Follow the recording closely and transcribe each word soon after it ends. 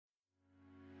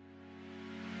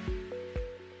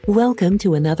Welcome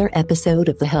to another episode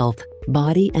of the Health,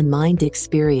 Body and Mind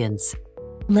Experience.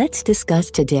 Let's discuss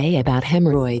today about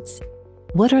hemorrhoids.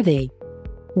 What are they?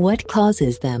 What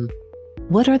causes them?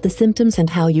 What are the symptoms and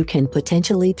how you can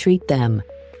potentially treat them?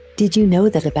 Did you know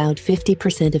that about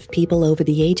 50% of people over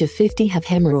the age of 50 have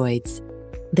hemorrhoids?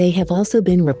 They have also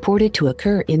been reported to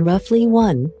occur in roughly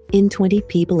 1 in 20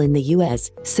 people in the US,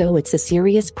 so it's a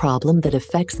serious problem that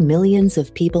affects millions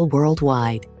of people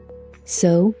worldwide.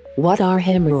 So, what are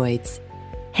hemorrhoids?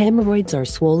 Hemorrhoids are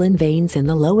swollen veins in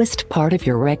the lowest part of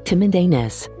your rectum and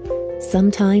anus.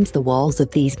 Sometimes the walls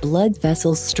of these blood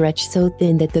vessels stretch so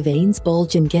thin that the veins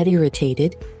bulge and get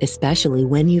irritated, especially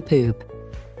when you poop.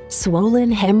 Swollen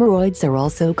hemorrhoids are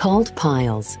also called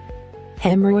piles.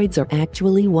 Hemorrhoids are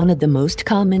actually one of the most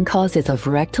common causes of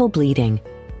rectal bleeding.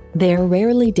 They're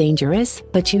rarely dangerous,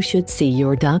 but you should see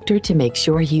your doctor to make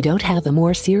sure you don't have a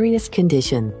more serious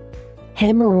condition.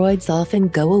 Hemorrhoids often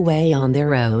go away on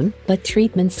their own, but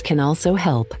treatments can also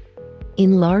help.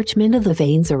 Enlargement of the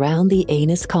veins around the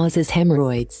anus causes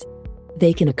hemorrhoids.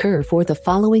 They can occur for the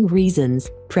following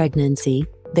reasons. Pregnancy.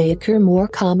 They occur more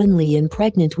commonly in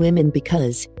pregnant women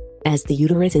because, as the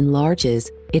uterus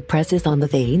enlarges, it presses on the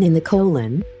vein in the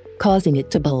colon, causing it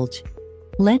to bulge.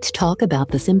 Let's talk about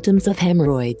the symptoms of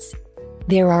hemorrhoids.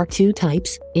 There are two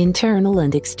types, internal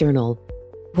and external.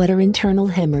 What are internal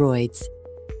hemorrhoids?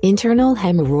 Internal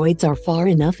hemorrhoids are far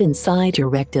enough inside your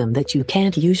rectum that you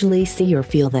can't usually see or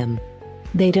feel them.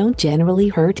 They don't generally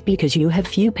hurt because you have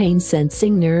few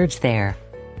pain-sensing nerves there.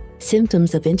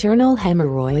 Symptoms of internal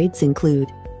hemorrhoids include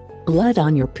blood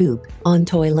on your poop, on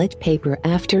toilet paper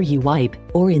after you wipe,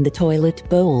 or in the toilet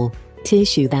bowl,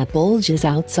 tissue that bulges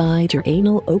outside your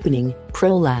anal opening,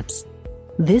 prolapse.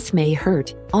 This may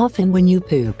hurt, often when you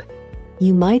poop.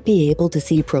 You might be able to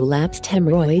see prolapsed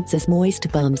hemorrhoids as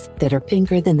moist bumps that are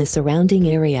pinker than the surrounding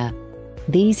area.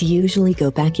 These usually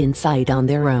go back inside on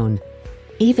their own.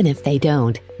 Even if they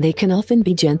don't, they can often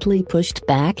be gently pushed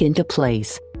back into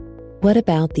place. What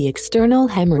about the external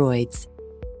hemorrhoids?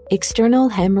 External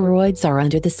hemorrhoids are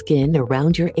under the skin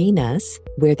around your anus,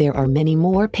 where there are many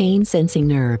more pain-sensing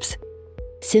nerves.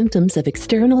 Symptoms of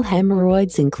external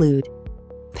hemorrhoids include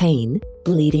pain,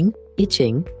 bleeding,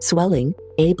 itching, swelling.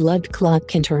 A blood clot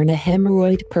can turn a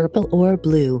hemorrhoid purple or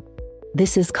blue.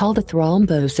 This is called a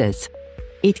thrombosis.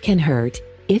 It can hurt,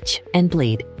 itch, and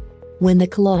bleed. When the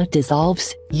clot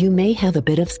dissolves, you may have a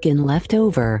bit of skin left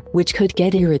over, which could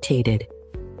get irritated.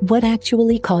 What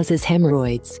actually causes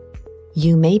hemorrhoids?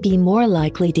 You may be more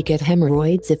likely to get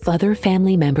hemorrhoids if other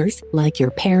family members, like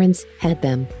your parents, had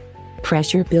them.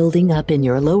 Pressure building up in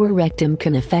your lower rectum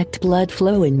can affect blood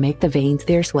flow and make the veins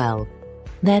there swell.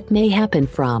 That may happen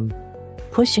from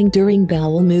pushing during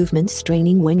bowel movements,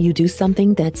 straining when you do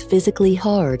something that's physically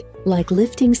hard, like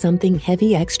lifting something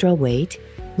heavy, extra weight,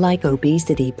 like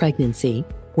obesity, pregnancy,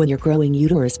 when your growing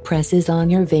uterus presses on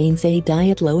your veins, a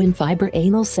diet low in fiber,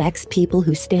 anal sex. People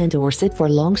who stand or sit for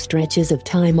long stretches of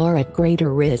time are at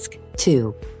greater risk,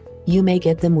 too. You may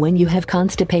get them when you have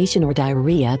constipation or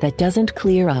diarrhea that doesn't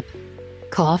clear up.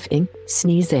 Coughing,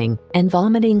 sneezing, and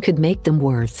vomiting could make them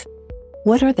worse.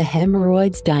 What are the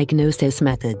hemorrhoids diagnosis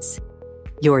methods?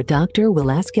 Your doctor will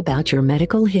ask about your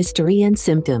medical history and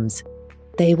symptoms.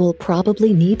 They will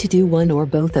probably need to do one or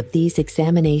both of these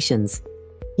examinations.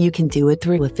 You can do it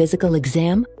through a physical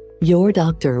exam. Your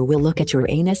doctor will look at your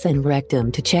anus and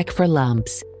rectum to check for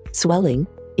lumps, swelling,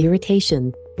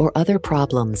 irritation, or other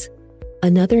problems.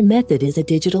 Another method is a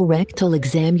digital rectal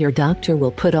exam. Your doctor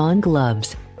will put on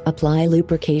gloves, apply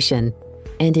lubrication,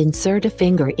 and insert a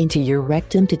finger into your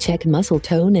rectum to check muscle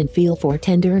tone and feel for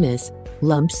tenderness,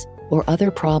 lumps, or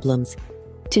other problems.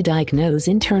 To diagnose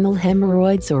internal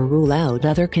hemorrhoids or rule out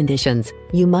other conditions,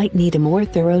 you might need a more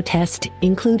thorough test,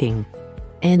 including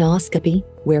anoscopy,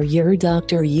 where your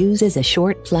doctor uses a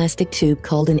short plastic tube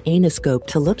called an anoscope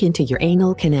to look into your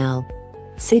anal canal.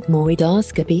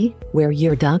 Sigmoidoscopy, where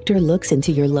your doctor looks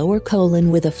into your lower colon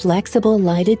with a flexible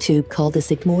lighted tube called a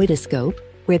sigmoidoscope,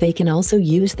 where they can also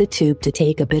use the tube to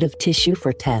take a bit of tissue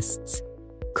for tests.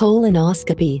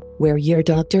 Colonoscopy, where your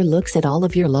doctor looks at all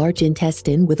of your large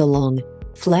intestine with a long,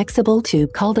 flexible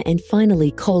tube called and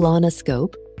finally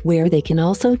colonoscope, where they can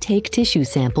also take tissue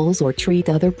samples or treat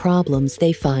other problems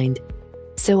they find.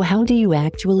 So how do you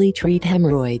actually treat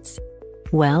hemorrhoids?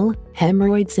 Well,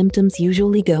 hemorrhoid symptoms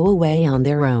usually go away on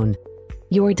their own.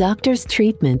 Your doctor's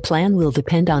treatment plan will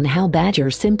depend on how bad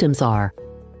your symptoms are.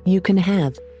 You can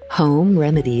have home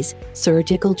remedies,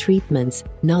 surgical treatments,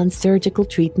 non-surgical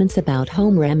treatments. About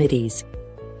home remedies,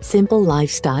 simple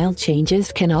lifestyle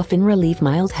changes can often relieve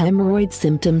mild hemorrhoid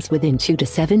symptoms within 2 to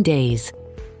 7 days.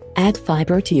 Add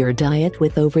fiber to your diet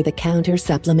with over-the-counter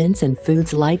supplements and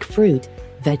foods like fruit,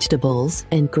 vegetables,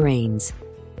 and grains.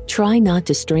 Try not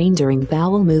to strain during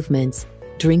bowel movements.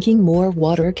 Drinking more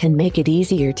water can make it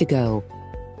easier to go.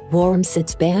 Warm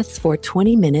sitz baths for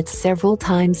 20 minutes several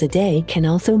times a day can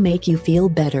also make you feel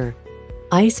better.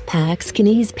 Ice packs can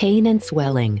ease pain and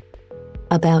swelling.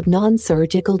 About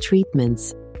non-surgical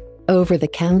treatments.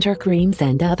 Over-the-counter creams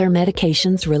and other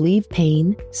medications relieve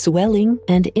pain, swelling,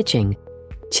 and itching.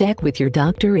 Check with your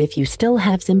doctor if you still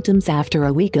have symptoms after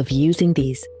a week of using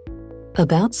these.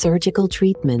 About surgical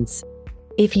treatments.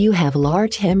 If you have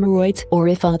large hemorrhoids or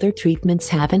if other treatments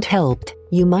haven't helped,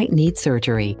 you might need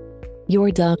surgery.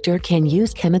 Your doctor can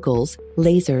use chemicals,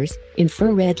 lasers,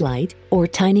 infrared light, or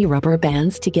tiny rubber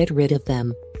bands to get rid of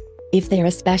them. If they're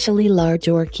especially large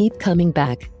or keep coming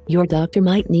back, your doctor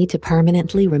might need to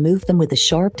permanently remove them with a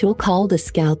sharp tool called a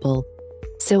scalpel.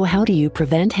 So how do you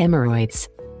prevent hemorrhoids?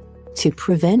 To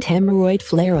prevent hemorrhoid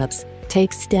flare-ups,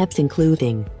 take steps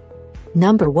including: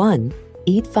 Number 1.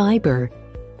 Eat fiber.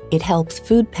 It helps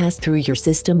food pass through your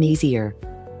system easier.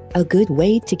 A good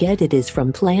way to get it is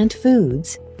from plant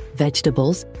foods,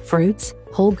 vegetables, fruits,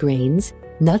 whole grains,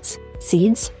 nuts,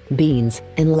 seeds, beans,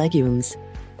 and legumes.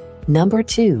 Number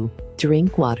 2.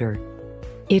 Drink water.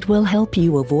 It will help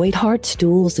you avoid hard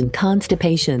stools and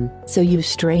constipation, so you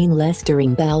strain less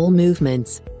during bowel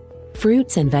movements.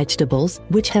 Fruits and vegetables,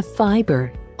 which have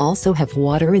fiber, also have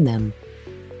water in them.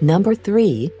 Number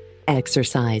 3.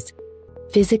 Exercise.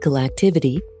 Physical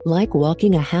activity, like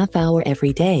walking a half hour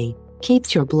every day,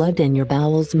 keeps your blood and your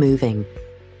bowels moving.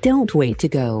 Don't wait to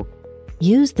go.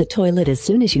 Use the toilet as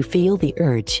soon as you feel the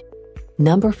urge.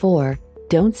 Number 4.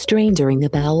 Don't strain during the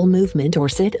bowel movement or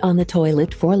sit on the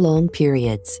toilet for long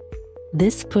periods.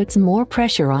 This puts more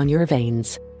pressure on your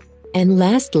veins. And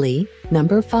lastly,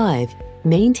 number 5.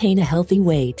 Maintain a healthy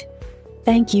weight.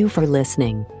 Thank you for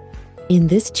listening. In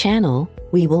this channel,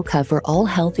 we will cover all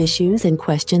health issues and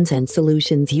questions and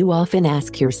solutions you often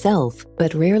ask yourself,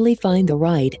 but rarely find the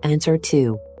right answer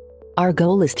to. Our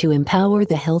goal is to empower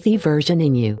the healthy version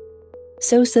in you.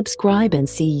 So subscribe and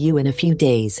see you in a few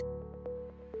days.